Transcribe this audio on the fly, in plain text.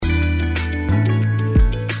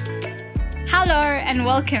and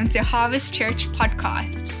welcome to Harvest Church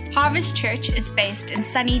podcast. Harvest Church is based in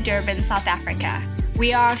sunny Durban, South Africa.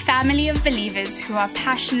 We are a family of believers who are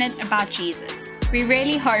passionate about Jesus. We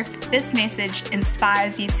really hope this message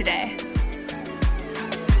inspires you today.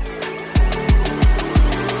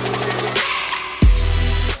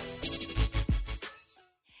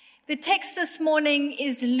 The text this morning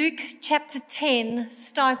is Luke chapter 10,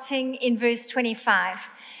 starting in verse 25.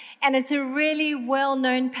 And it's a really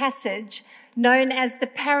well-known passage known as the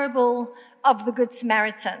parable of the Good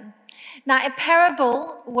Samaritan. Now, a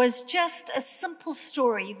parable was just a simple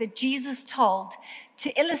story that Jesus told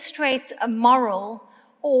to illustrate a moral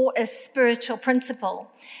or a spiritual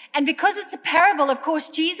principle. And because it's a parable, of course,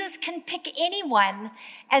 Jesus can pick anyone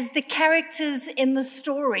as the characters in the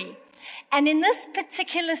story. And in this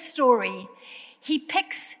particular story, he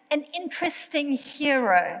picks an interesting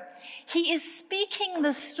hero. He is speaking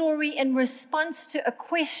the story in response to a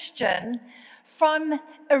question from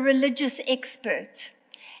a religious expert.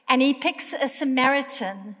 And he picks a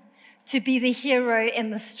Samaritan to be the hero in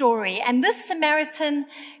the story. And this Samaritan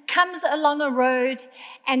comes along a road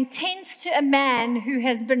and tends to a man who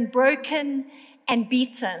has been broken and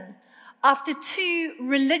beaten after two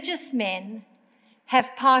religious men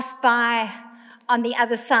have passed by on the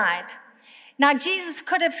other side. Now, Jesus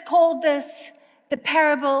could have called this the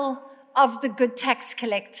parable of the good tax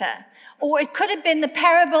collector, or it could have been the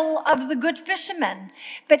parable of the good fisherman.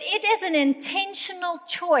 But it is an intentional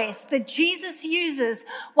choice that Jesus uses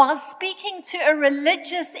while speaking to a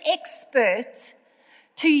religious expert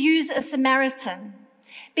to use a Samaritan.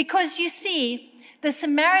 Because you see, the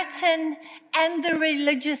Samaritan and the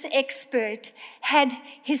religious expert had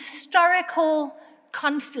historical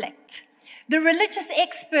conflict. The religious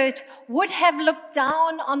expert would have looked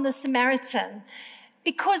down on the Samaritan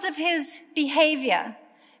because of his behavior,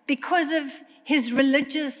 because of his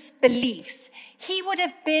religious beliefs. He would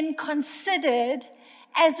have been considered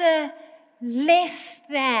as a less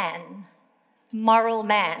than moral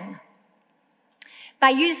man. By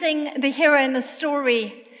using the hero in the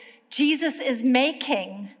story, Jesus is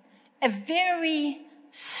making a very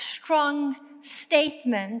strong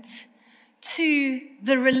statement to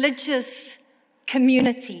the religious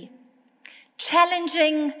community,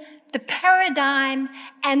 challenging the paradigm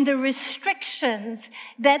and the restrictions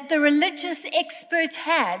that the religious expert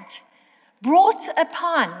had brought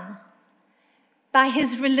upon by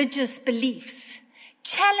his religious beliefs,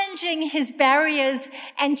 challenging his barriers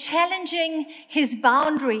and challenging his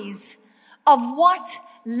boundaries of what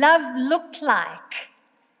love looked like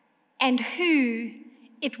and who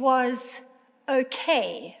it was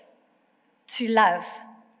okay to love.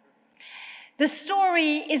 The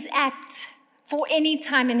story is apt for any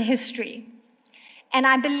time in history, and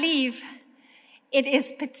I believe it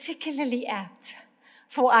is particularly apt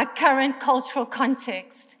for our current cultural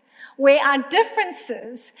context, where our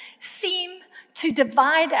differences seem to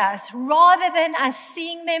divide us rather than us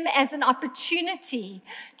seeing them as an opportunity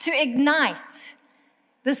to ignite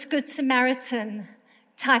this Good Samaritan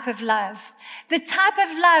type of love. The type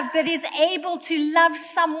of love that is able to love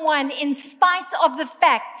someone in spite of the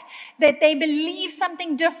fact that they believe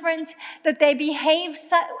something different, that they behave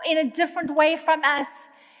in a different way from us.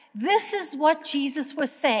 This is what Jesus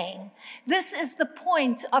was saying. This is the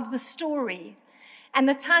point of the story. And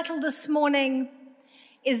the title this morning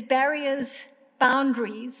is Barriers,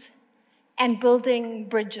 Boundaries, and Building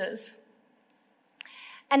Bridges.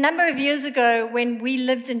 A number of years ago, when we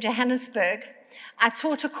lived in Johannesburg, I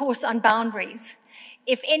taught a course on boundaries.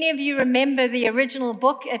 If any of you remember the original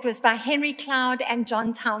book, it was by Henry Cloud and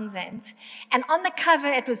John Townsend. And on the cover,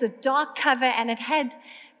 it was a dark cover, and it had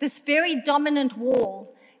this very dominant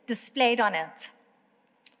wall displayed on it.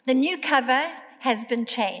 The new cover has been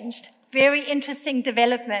changed. Very interesting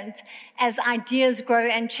development as ideas grow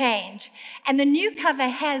and change. And the new cover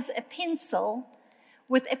has a pencil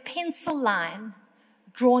with a pencil line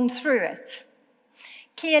drawn through it,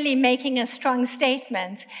 clearly making a strong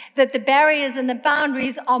statement that the barriers and the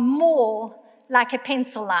boundaries are more like a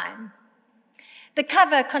pencil line. The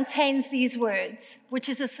cover contains these words, which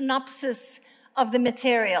is a synopsis of the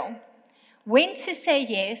material: when to say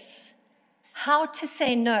yes, how to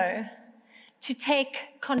say no, to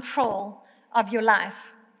take control of your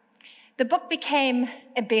life. The book became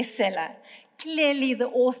a bestseller. Clearly, the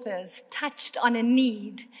authors touched on a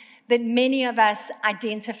need that many of us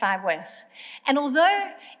identify with. And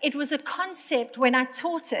although it was a concept when I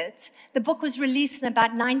taught it, the book was released in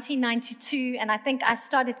about 1992, and I think I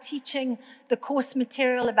started teaching the course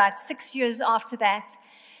material about 6 years after that.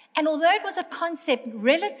 And although it was a concept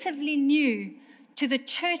relatively new to the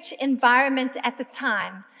church environment at the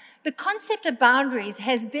time, the concept of boundaries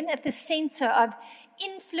has been at the center of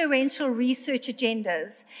influential research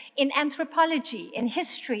agendas in anthropology, in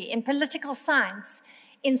history, in political science,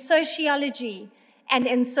 in sociology, and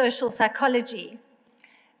in social psychology.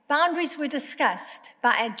 Boundaries were discussed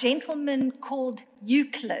by a gentleman called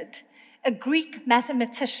Euclid, a Greek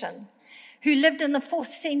mathematician who lived in the 4th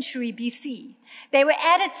century BC. They were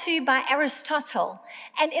added to by Aristotle.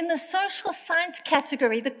 And in the social science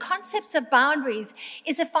category, the concept of boundaries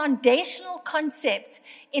is a foundational concept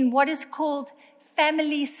in what is called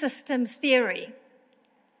family systems theory.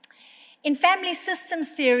 In family systems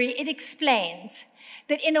theory, it explains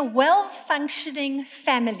that in a well-functioning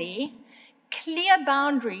family, clear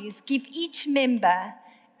boundaries give each member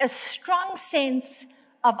a strong sense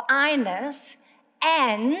of I-ness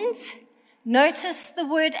and, notice the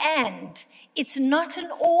word and, it's not an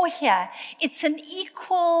or here, it's an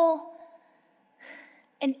equal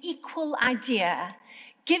idea.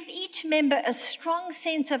 Give each member a strong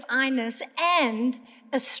sense of I-ness and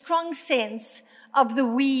a strong sense of the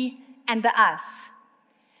we and the us.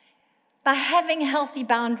 By having healthy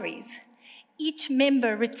boundaries, each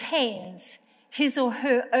member retains his or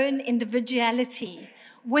her own individuality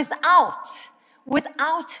without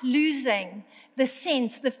losing the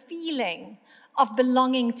sense, the feeling of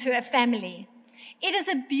belonging to a family. It is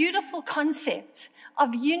a beautiful concept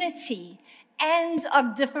of unity and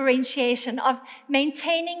of differentiation, of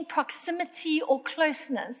maintaining proximity or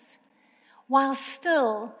closeness while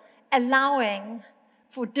still allowing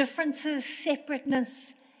for differences,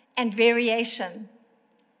 separateness, and variation.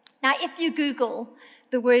 Now, if you Google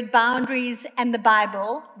the word boundaries and the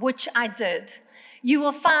Bible, which I did, you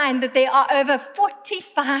will find that there are over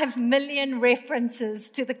 45 million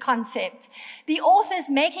references to the concept. The authors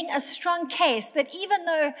making a strong case that even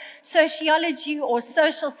though sociology or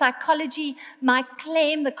social psychology might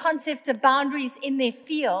claim the concept of boundaries in their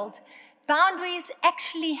field, boundaries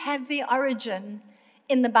actually have their origin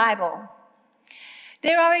in the Bible.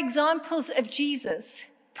 There are examples of Jesus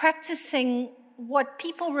practicing what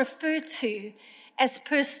people refer to as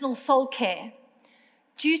personal soul care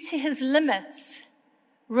due to his limits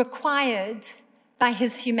required by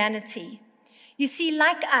his humanity. You see,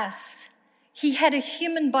 like us, he had a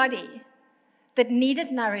human body that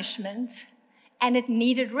needed nourishment and it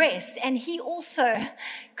needed rest. And he also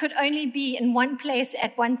could only be in one place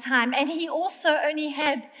at one time. And he also only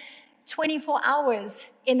had 24 hours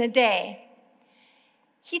in a day.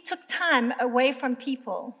 He took time away from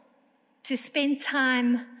people to spend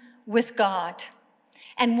time with God.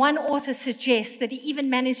 And one author suggests that he even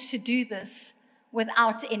managed to do this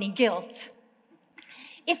without any guilt.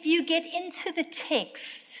 If you get into the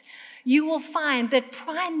text, you will find that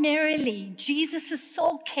primarily Jesus'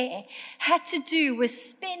 soul care had to do with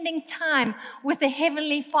spending time with the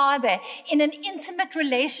Heavenly Father in an intimate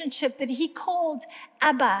relationship that he called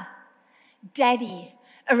Abba, Daddy,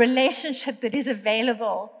 a relationship that is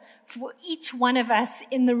available for each one of us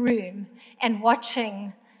in the room and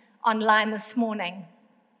watching online this morning.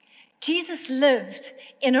 Jesus lived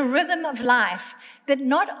in a rhythm of life that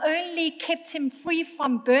not only kept him free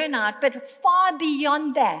from burnout, but far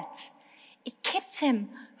beyond that, it kept him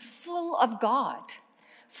full of God,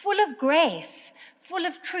 full of grace, full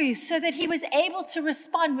of truth, so that he was able to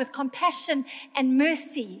respond with compassion and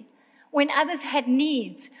mercy when others had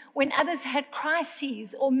needs, when others had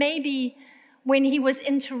crises, or maybe when he was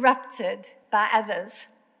interrupted by others.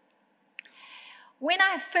 When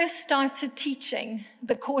I first started teaching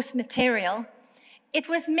the course material, it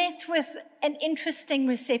was met with an interesting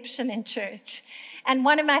reception in church. And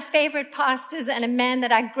one of my favorite pastors, and a man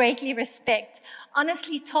that I greatly respect,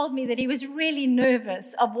 honestly told me that he was really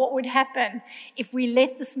nervous of what would happen if we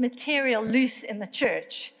let this material loose in the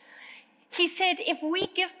church. He said, if we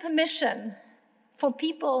give permission for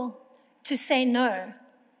people to say no,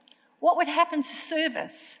 what would happen to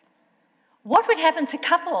service? What would happen to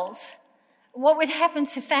couples? What would happen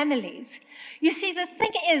to families? You see, the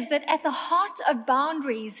thing is that at the heart of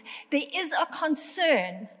boundaries, there is a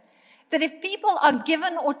concern that if people are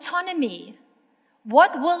given autonomy,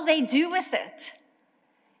 what will they do with it?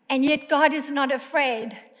 And yet God is not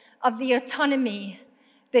afraid of the autonomy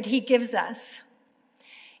that he gives us.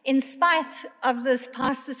 In spite of this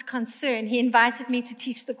pastor's concern, he invited me to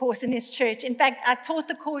teach the course in his church. In fact, I taught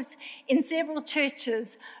the course in several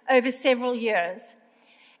churches over several years.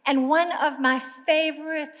 And one of my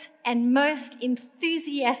favorite and most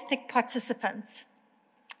enthusiastic participants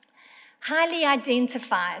highly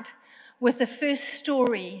identified with the first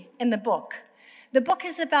story in the book. The book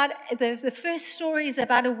is about, the first story is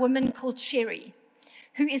about a woman called Sherry,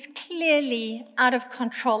 who is clearly out of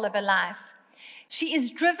control of her life. She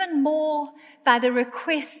is driven more by the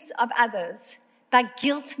requests of others, by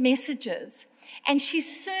guilt messages. And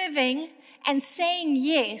she's serving and saying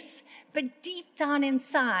yes, but deep down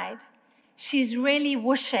inside, she's really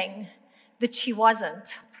wishing that she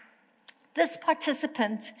wasn't. This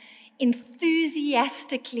participant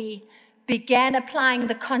enthusiastically began applying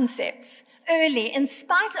the concepts early, in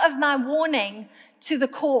spite of my warning to the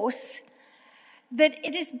course that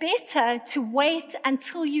it is better to wait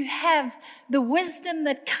until you have the wisdom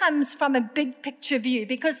that comes from a big picture view,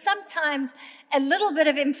 because sometimes a little bit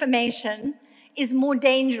of information is more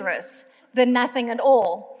dangerous than nothing at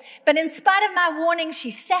all. But in spite of my warning,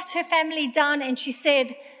 she sat her family down and she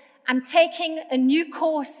said, I'm taking a new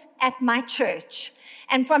course at my church.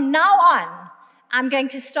 And from now on, I'm going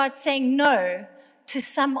to start saying no to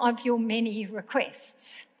some of your many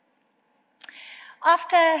requests.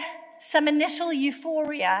 After some initial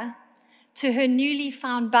euphoria to her newly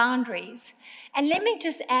found boundaries, and let me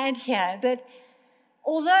just add here that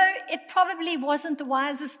although it probably wasn't the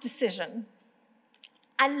wisest decision,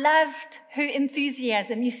 I loved her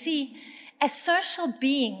enthusiasm. You see, as social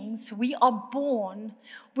beings, we are born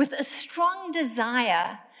with a strong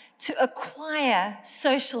desire to acquire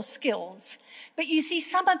social skills. But you see,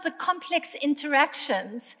 some of the complex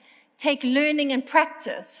interactions take learning and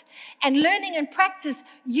practice. And learning and practice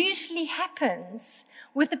usually happens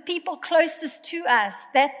with the people closest to us.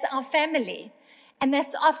 That's our family. And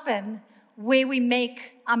that's often where we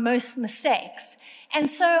make our most mistakes. And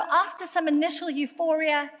so after some initial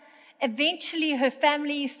euphoria, eventually her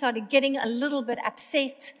family started getting a little bit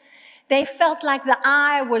upset. They felt like the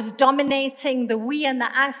I was dominating the we and the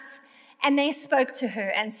us. And they spoke to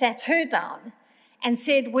her and sat her down and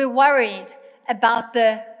said, we're worried about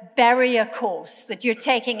the barrier course that you're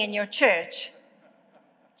taking in your church.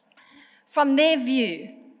 From their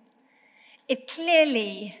view, it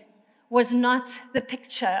clearly was not the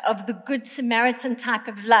picture of the Good Samaritan type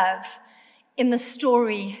of love in the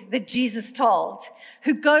story that Jesus told,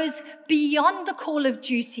 who goes beyond the call of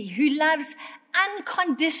duty, who loves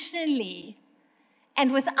unconditionally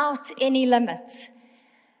and without any limits.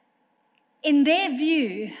 In their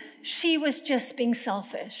view, she was just being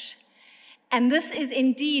selfish. And this is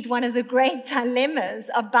indeed one of the great dilemmas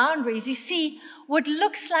of boundaries. You see, what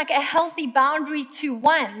looks like a healthy boundary to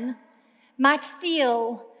one might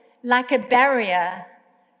feel like a barrier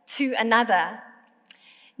to another.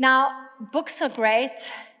 Now, books are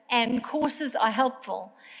great and courses are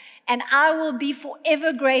helpful. And I will be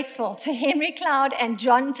forever grateful to Henry Cloud and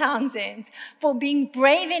John Townsend for being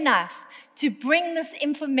brave enough to bring this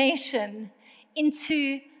information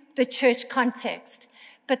into the church context.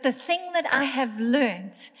 But the thing that I have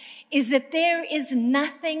learned is that there is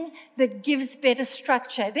nothing that gives better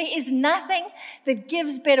structure. There is nothing that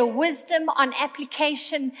gives better wisdom on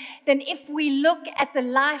application than if we look at the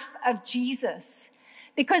life of Jesus.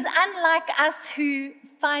 Because unlike us who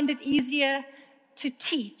find it easier to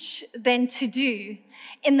teach than to do,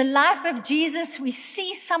 in the life of Jesus, we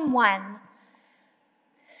see someone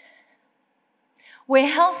where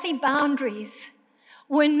healthy boundaries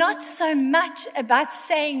were not so much about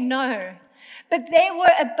saying no, but they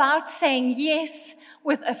were about saying yes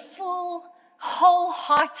with a full,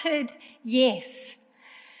 wholehearted yes.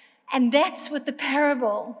 And that's what the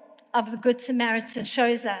parable of the Good Samaritan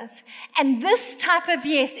shows us. And this type of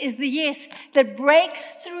yes is the yes that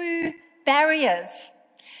breaks through barriers.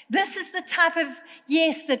 This is the type of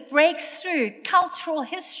yes that breaks through cultural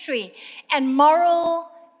history and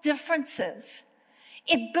moral differences.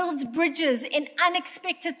 It builds bridges in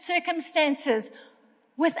unexpected circumstances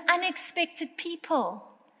with unexpected people,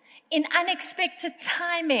 in unexpected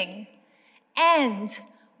timing, and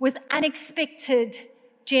with unexpected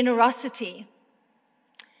generosity.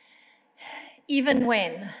 Even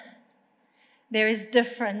when there is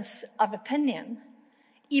difference of opinion,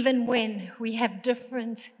 even when we have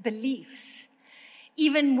different beliefs,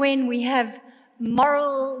 even when we have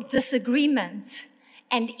moral disagreement,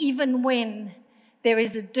 and even when there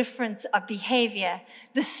is a difference of behavior.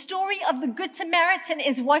 The story of the Good Samaritan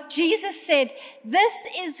is what Jesus said. This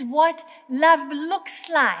is what love looks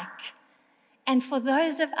like. And for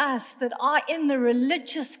those of us that are in the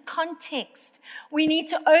religious context, we need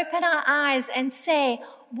to open our eyes and say,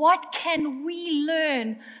 what can we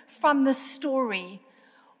learn from the story?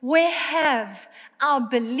 Where have our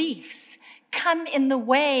beliefs come in the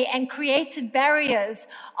way and created barriers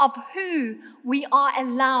of who we are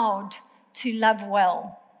allowed to love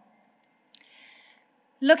well?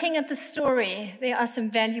 Looking at the story, there are some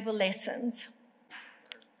valuable lessons.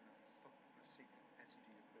 Stop a second as you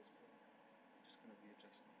do your first point. I'm just going to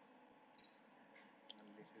readjust them. I'm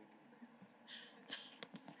going to let her do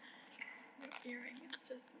that.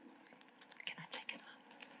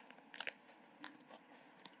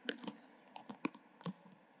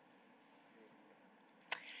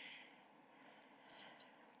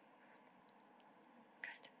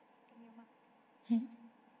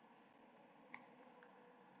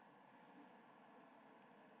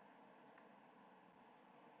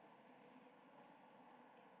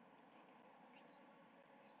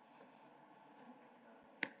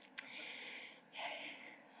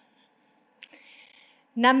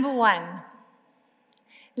 Number one,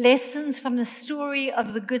 lessons from the story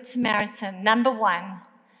of the Good Samaritan. Number one,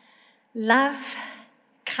 love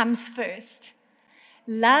comes first.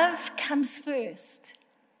 Love comes first.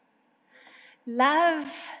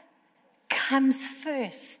 Love comes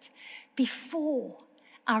first before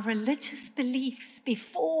our religious beliefs,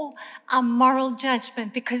 before our moral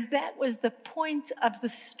judgment, because that was the point of the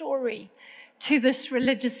story to this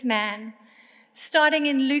religious man. Starting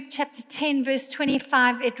in Luke chapter 10, verse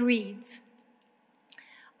 25, it reads,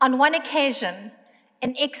 "On one occasion,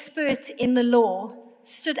 an expert in the law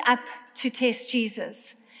stood up to test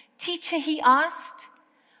Jesus. 'Teacher,' he asked,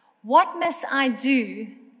 'what must I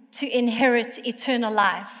do to inherit eternal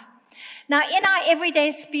life?'" Now, in our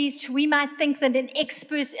everyday speech, we might think that an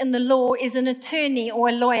expert in the law is an attorney or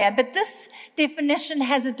a lawyer, but this definition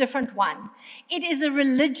has a different one. It is a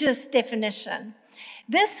religious definition.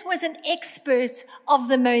 This was an expert of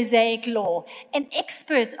the Mosaic law, an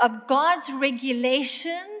expert of God's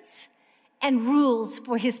regulations and rules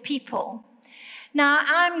for his people. Now,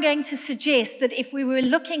 I'm going to suggest that if we were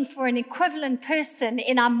looking for an equivalent person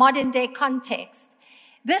in our modern day context,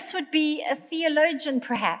 this would be a theologian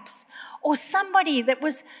perhaps, or somebody that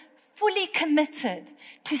was fully committed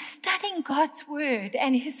to studying God's word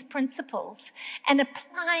and his principles and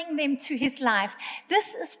applying them to his life.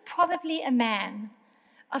 This is probably a man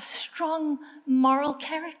of strong moral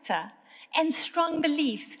character and strong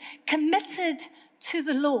beliefs, committed to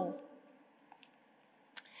the law.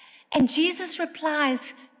 And Jesus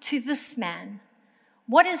replies to this man,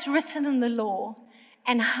 "What is written in the law,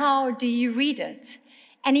 and how do you read it?"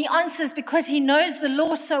 And he answers, because he knows the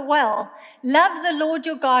law so well, "Love the Lord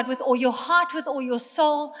your God with all your heart, with all your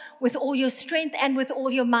soul, with all your strength, and with all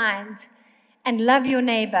your mind, and love your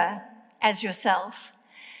neighbor as yourself."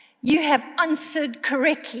 You have answered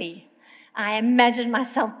correctly. I imagine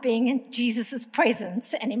myself being in Jesus'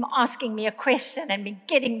 presence and him asking me a question and me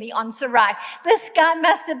getting the answer right. This guy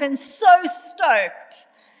must have been so stoked.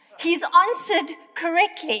 He's answered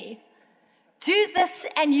correctly. Do this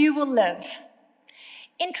and you will live.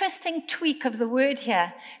 Interesting tweak of the word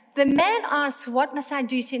here. The man asks, "What must I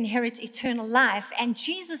do to inherit eternal life?" And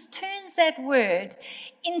Jesus turns that word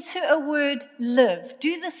into a word, live.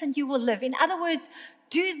 Do this and you will live. In other words,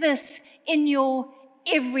 do this in your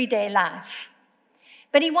everyday life.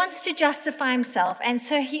 But he wants to justify himself, and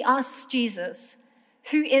so he asks Jesus,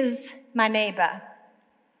 "Who is my neighbor?"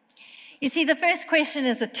 You see, the first question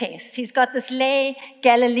is a test. He's got this lay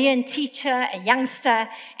Galilean teacher, a youngster,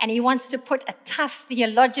 and he wants to put a tough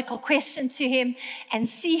theological question to him and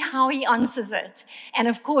see how he answers it. And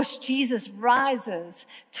of course, Jesus rises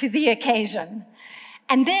to the occasion.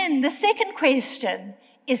 And then the second question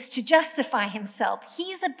is to justify himself.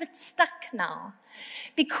 He's a bit stuck now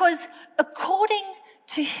because according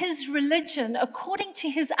to his religion, according to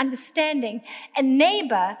his understanding, a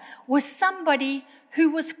neighbor was somebody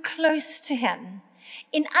who was close to him.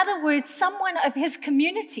 In other words, someone of his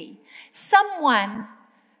community, someone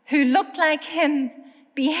who looked like him,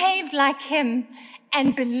 behaved like him,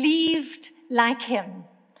 and believed like him.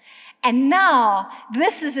 And now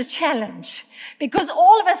this is a challenge because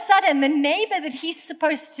all of a sudden the neighbor that he's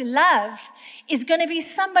supposed to love is going to be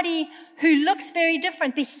somebody who looks very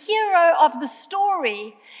different. The hero of the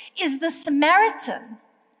story is the Samaritan.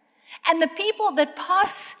 And the people that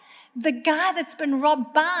pass the guy that's been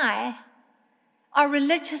robbed by are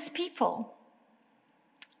religious people.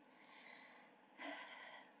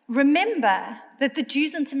 Remember that the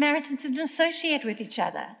Jews and Samaritans didn't associate with each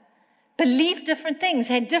other, believed different things,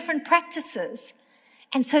 had different practices.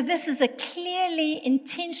 And so this is a clearly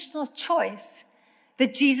intentional choice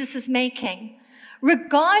that Jesus is making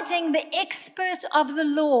regarding the expert of the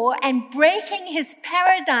law and breaking his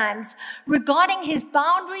paradigms regarding his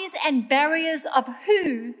boundaries and barriers of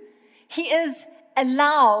who he is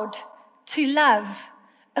allowed to love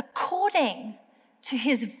according to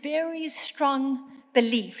his very strong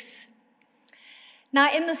beliefs. Now,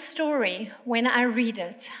 in the story, when I read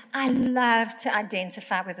it, I love to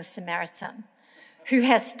identify with a Samaritan who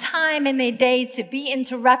has time in their day to be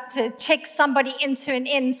interrupted, checks somebody into an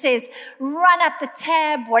inn, says, run up the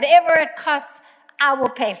tab, whatever it costs, I will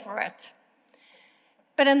pay for it.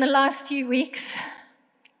 But in the last few weeks,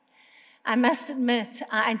 I must admit,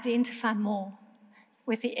 I identify more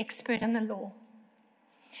with the expert in the law.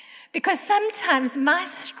 Because sometimes my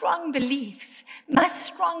strong beliefs, my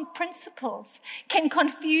strong principles can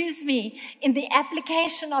confuse me in the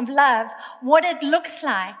application of love, what it looks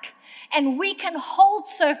like. And we can hold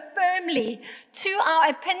so firmly to our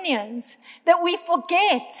opinions that we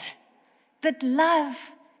forget that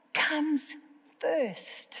love comes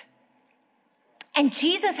first. And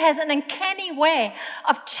Jesus has an uncanny way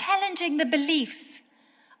of challenging the beliefs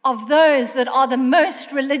of those that are the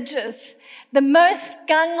most religious, the most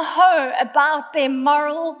gung-ho about their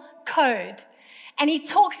moral code. And he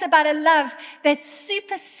talks about a love that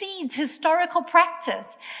supersedes historical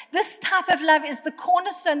practice. This type of love is the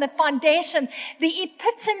cornerstone, the foundation, the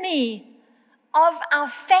epitome of our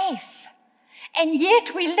faith. And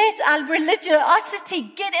yet we let our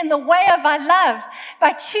religiosity get in the way of our love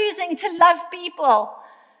by choosing to love people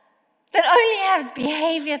that only have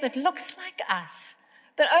behavior that looks like us,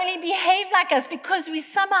 that only behave like us, because we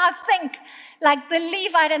somehow think, like the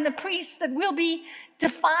Levite and the priest, that we'll be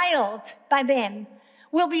defiled by them.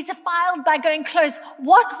 We'll be defiled by going close.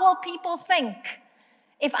 What will people think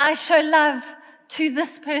if I show love to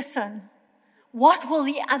this person? What will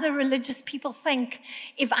the other religious people think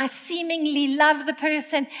if I seemingly love the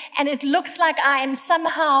person and it looks like I am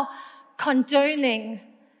somehow condoning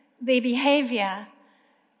their behavior?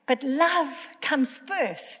 But love comes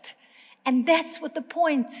first. And that's what the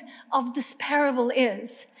point of this parable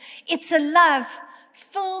is. It's a love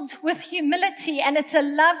filled with humility, and it's a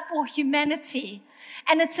love for humanity.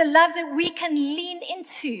 And it's a love that we can lean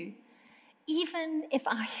into, even if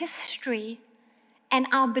our history and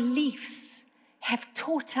our beliefs have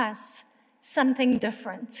taught us something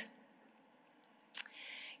different.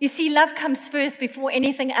 You see, love comes first before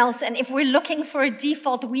anything else. And if we're looking for a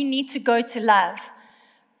default, we need to go to love.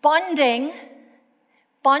 Bonding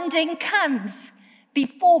comes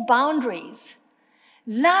before boundaries.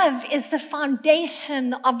 Love is the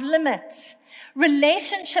foundation of limits.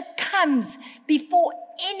 Relationship comes before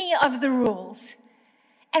any of the rules.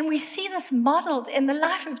 And we see this modeled in the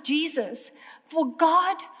life of Jesus. For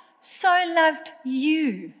God so loved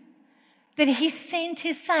you that he sent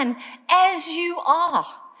his son as you are.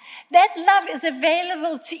 That love is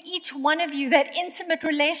available to each one of you, that intimate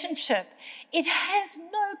relationship. It has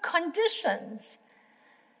no conditions.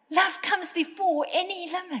 Love comes before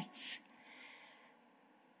any limits.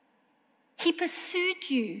 He pursued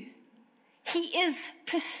you. He is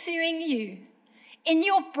pursuing you in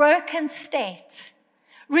your broken state,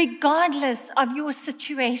 regardless of your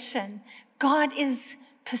situation. God is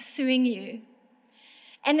pursuing you.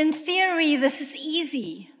 And in theory, this is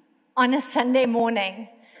easy on a Sunday morning.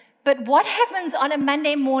 But what happens on a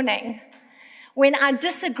Monday morning when our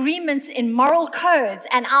disagreements in moral codes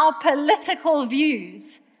and our political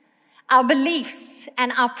views, our beliefs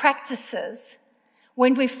and our practices,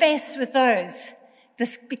 when we're faced with those,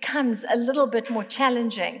 this becomes a little bit more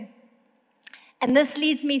challenging. And this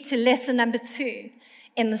leads me to lesson number 2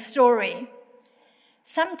 in the story.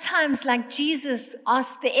 Sometimes, like Jesus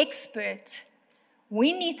asked the expert,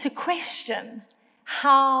 we need to question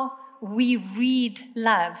how we read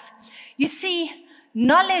love. You see,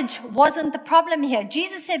 knowledge wasn't the problem here.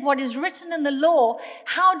 Jesus said, what is written in the law,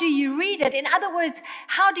 how do you read it? In other words,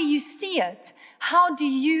 how do you see it? How do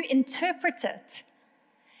you interpret it?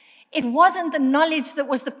 It wasn't the knowledge that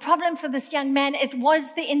was the problem for this young man. It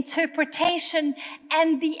was the interpretation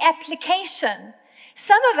and the application.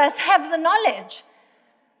 Some of us have the knowledge,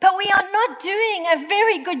 but we are not doing a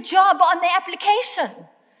very good job on the application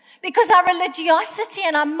because our religiosity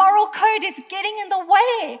and our moral code is getting in the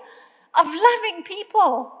way of loving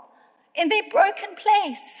people in their broken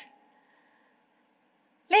place.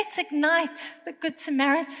 Let's ignite the Good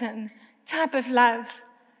Samaritan type of love.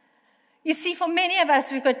 You see, for many of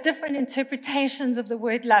us, we've got different interpretations of the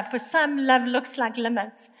word love. For some, love looks like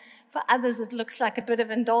limits. For others, it looks like a bit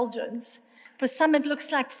of indulgence. For some, it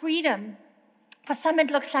looks like freedom. For some,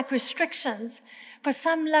 it looks like restrictions. For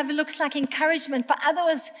some, love looks like encouragement. For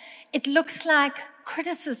others, it looks like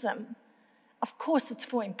criticism. Of course, it's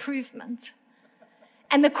for improvement.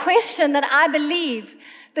 And the question that I believe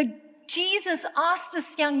that Jesus asked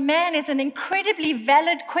this young man is an incredibly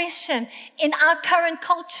valid question in our current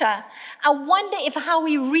culture. I wonder if how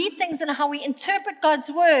we read things and how we interpret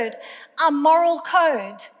God's word, our moral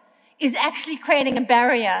code, is actually creating a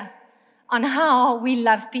barrier on how we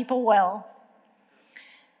love people well.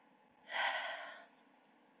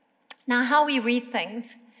 Now, how we read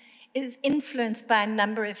things is influenced by a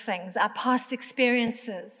number of things. Our past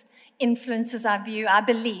experiences influences our view, our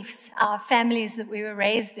beliefs, our families that we were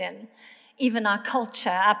raised in, even our culture,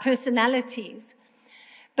 our personalities.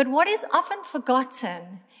 But what is often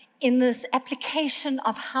forgotten in this application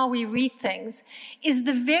of how we read things is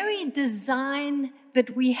the very design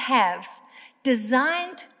that we have,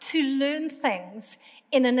 designed to learn things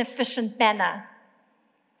in an efficient manner.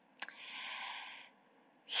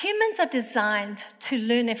 Humans are designed to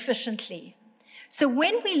learn efficiently. So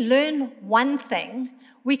when we learn one thing,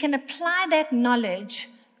 we can apply that knowledge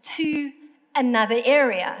to another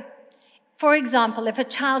area. For example, if a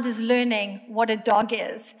child is learning what a dog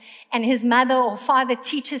is, and his mother or father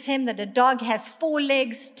teaches him that a dog has 4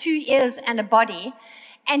 legs, 2 ears, and a body,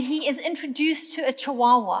 and he is introduced to a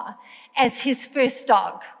Chihuahua as his first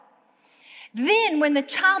dog. Then when the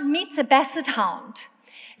child meets a Basset Hound,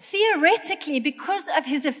 theoretically, because of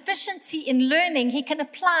his efficiency in learning, he can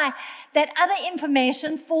apply that other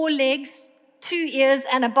information, 4 legs, 2 ears,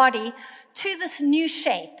 and a body, to this new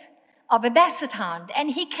shape of a Basset Hound. And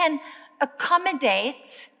he can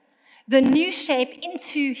accommodate the new shape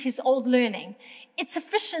into his old learning. It's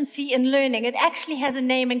efficiency in learning. It actually has a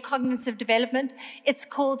name in cognitive development. It's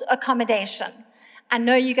called accommodation. I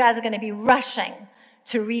know you guys are going to be rushing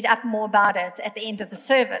to read up more about it at the end of the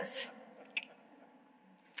service.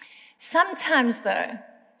 Sometimes, though,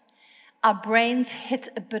 our brains hit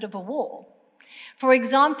a bit of a wall. For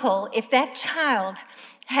example, if that child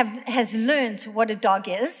has learned what a dog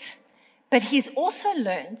is, but he's also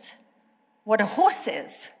learned what a horse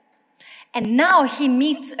is, and now he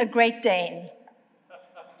meets a Great Dane,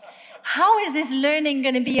 how is his learning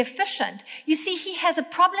going to be efficient? You see, he has a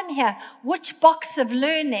problem here. Which box of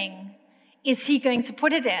learning is he going to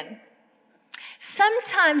put it in?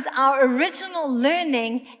 Sometimes our original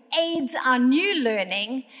learning aids our new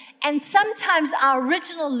learning, and sometimes our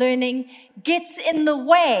original learning gets in the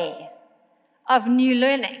way of new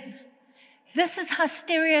learning. This is how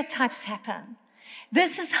stereotypes happen.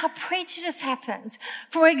 This is how prejudice happens.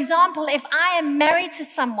 For example, if I am married to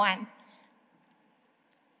someone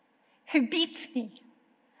who beats me,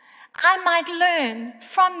 I might learn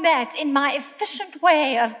from that in my efficient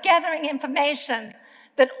way of gathering information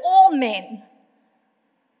that all men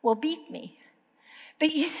will beat me.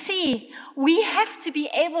 But you see, we have to be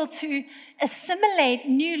able to assimilate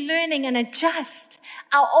new learning and adjust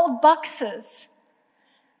our old boxes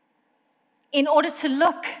in order to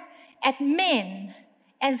look at men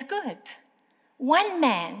as good. One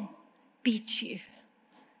man beats you,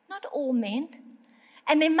 not all men.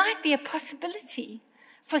 And there might be a possibility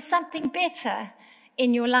for something better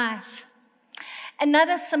in your life.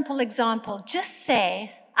 Another simple example, just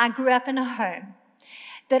say I grew up in a home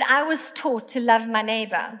that I was taught to love my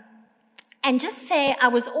neighbor. And just say I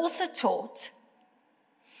was also taught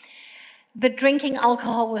that drinking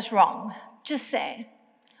alcohol was wrong. Just say,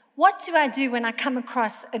 what do I do when I come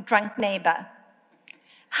across a drunk neighbor?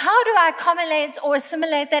 How do I accommodate or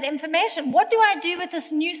assimilate that information? What do I do with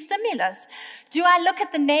this new stimulus? Do I look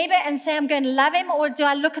at the neighbor and say I'm going to love him, or do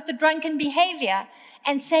I look at the drunken behavior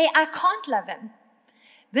and say I can't love him?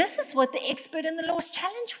 This is what the expert in the law's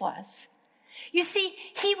challenge was. You see,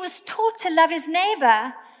 he was taught to love his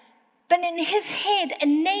neighbor, but in his head, a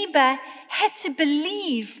neighbor had to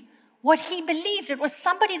believe what he believed. It was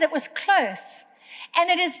somebody that was close. And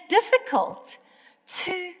it is difficult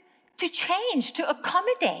to change, to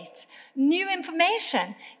accommodate new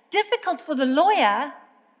information. Difficult for the lawyer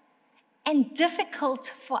and difficult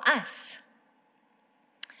for us.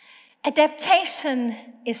 Adaptation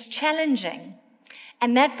is challenging.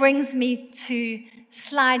 And that brings me to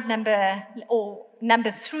slide number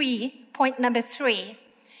 3, point number 3.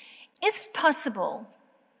 Is it possible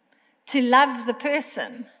to love the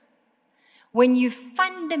person when you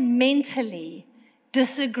fundamentally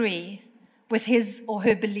disagree with his or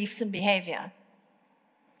her beliefs and behavior?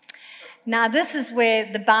 Now, this is where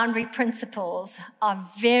the boundary principles are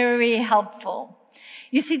very helpful.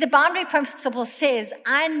 You see, the boundary principle says,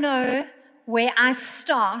 I know where I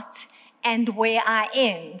start and where I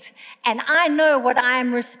end. And I know what I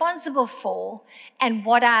am responsible for and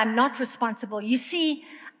what I am not responsible. You see,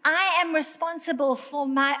 I am responsible for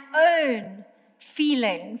my own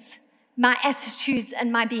feelings, my attitudes,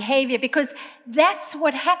 and my behavior, because that's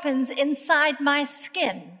what happens inside my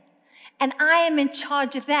skin. And I am in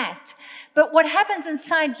charge of that. But what happens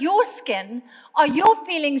inside your skin are your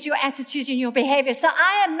feelings, your attitudes, and your behavior. So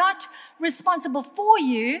I am not responsible for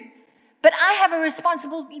you, but I have a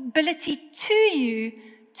responsibility to you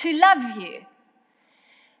to love you.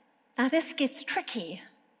 Now this gets tricky,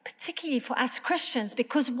 particularly for us Christians,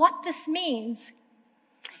 because what this means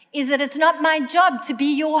is that it's not my job to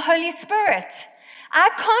be your Holy Spirit. I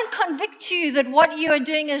can't convict you that what you are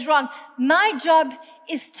doing is wrong. My job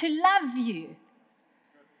is to love you,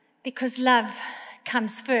 because love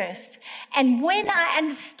comes first. And when I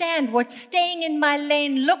understand what staying in my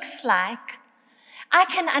lane looks like, I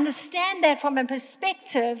can understand that from a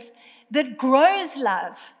perspective that grows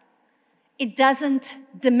love. It doesn't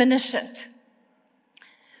diminish it.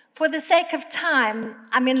 For the sake of time,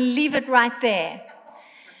 I'm going to leave it right there.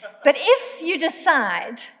 But if you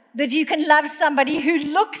decide that you can love somebody who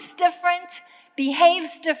looks different,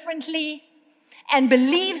 behaves differently, and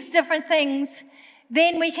believes different things,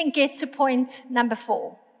 then we can get to point number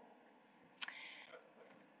 4.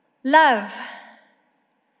 Love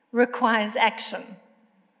requires action.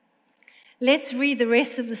 Let's read the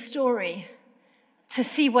rest of the story to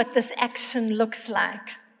see what this action looks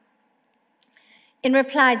like. In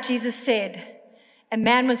reply, Jesus said, a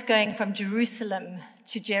man was going from Jerusalem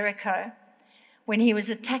to Jericho when he was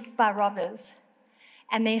attacked by robbers,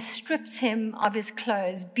 and they stripped him of his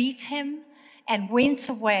clothes, beat him, and went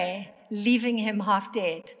away, leaving him half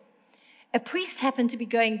dead. A priest happened to be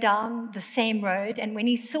going down the same road, and when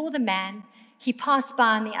he saw the man, he passed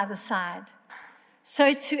by on the other side.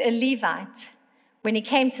 So to a Levite, when he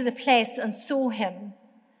came to the place and saw him,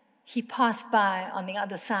 he passed by on the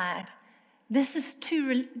other side.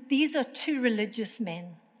 These are two religious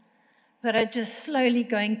men that are just slowly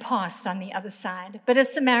going past on the other side. But a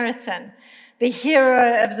Samaritan, the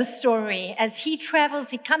hero of the story, as he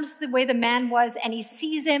travels, he comes to where the man was and he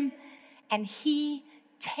sees him and he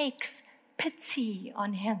takes pity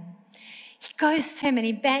on him. He goes to him and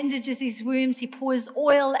he bandages his wounds, he pours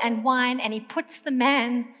oil and wine, and he puts the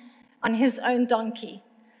man on his own donkey,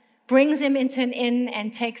 brings him into an inn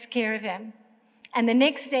and takes care of him. And the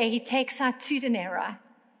next day he takes out 2 denarii,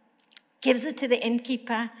 gives it to the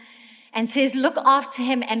innkeeper, and says, look after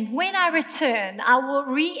him, and when I return, I will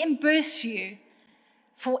reimburse you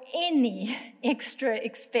for any extra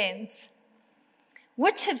expense.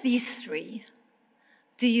 Which of these 3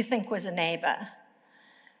 do you think was a neighbor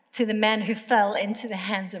to the man who fell into the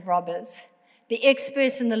hands of robbers? The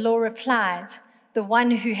expert in the law replied, the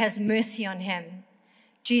one who has mercy on him.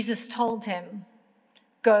 Jesus told him,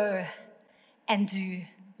 go and do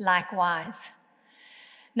likewise.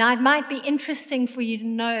 Now, it might be interesting for you to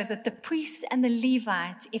know that the priest and the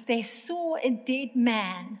Levite, if they saw a dead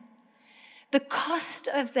man, the cost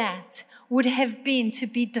of that would have been to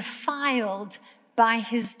be defiled by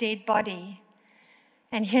his dead body.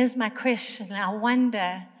 And here's my question. I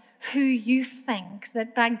wonder who you think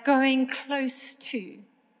that by going close to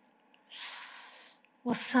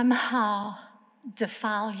will somehow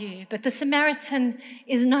defile you. But the Samaritan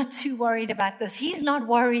is not too worried about this. He's not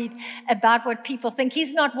worried about what people think.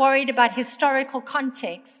 He's not worried about historical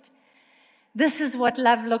context. This is what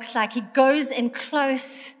love looks like. He goes in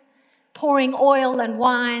close, pouring oil and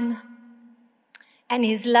wine, and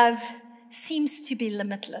his love seems to be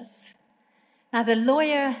limitless. Now, the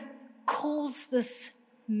lawyer calls this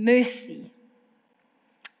mercy.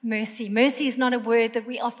 Mercy. Mercy is not a word that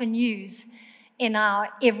we often use in our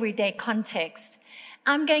everyday context.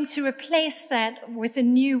 I'm going to replace that with a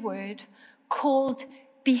new word called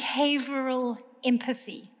behavioral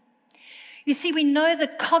empathy. You see, we know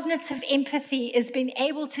that cognitive empathy is being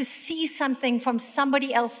able to see something from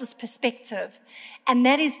somebody else's perspective, and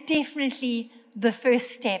that is definitely the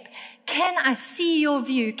first step. Can I see your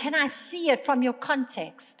view? Can I see it from your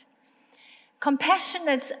context?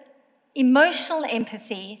 Compassionate emotional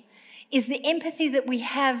empathy is the empathy that we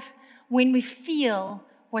have when we feel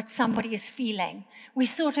what somebody is feeling. We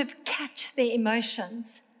sort of catch their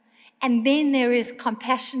emotions. And then there is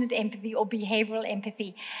compassionate empathy or behavioral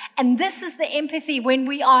empathy. And this is the empathy when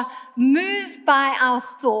we are moved by our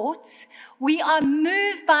thoughts, we are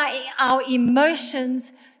moved by our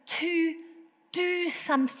emotions to do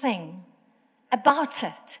something about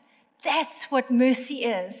it. That's what mercy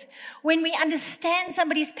is. When we understand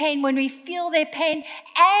somebody's pain, when we feel their pain,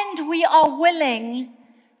 and we are willing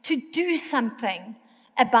to do something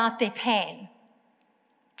about their pain.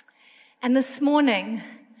 And this morning,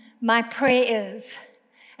 my prayer is,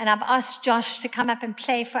 and I've asked Josh to come up and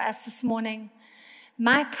play for us this morning,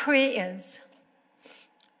 my prayer is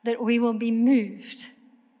that we will be moved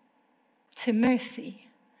to mercy,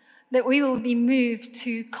 that we will be moved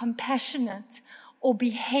to compassionate or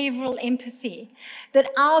behavioral empathy,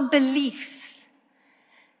 that our beliefs,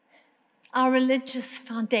 our religious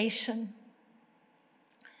foundation,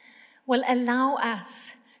 will allow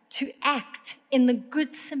us to act in the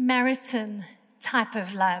Good Samaritan type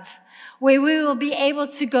of love, where we will be able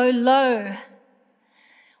to go low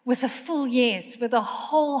with a full yes, with a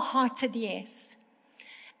wholehearted yes,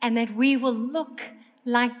 and that we will look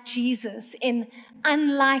like Jesus in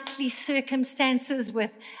unlikely circumstances,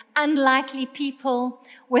 with unlikely people,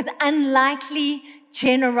 with unlikely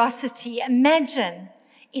generosity. Imagine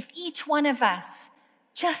if each one of us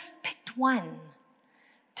just picked one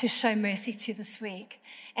to show mercy to this week.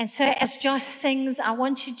 And so as Josh sings, I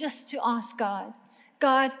want you just to ask God,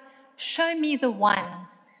 God, show me the one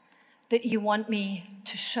that you want me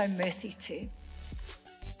to show mercy to.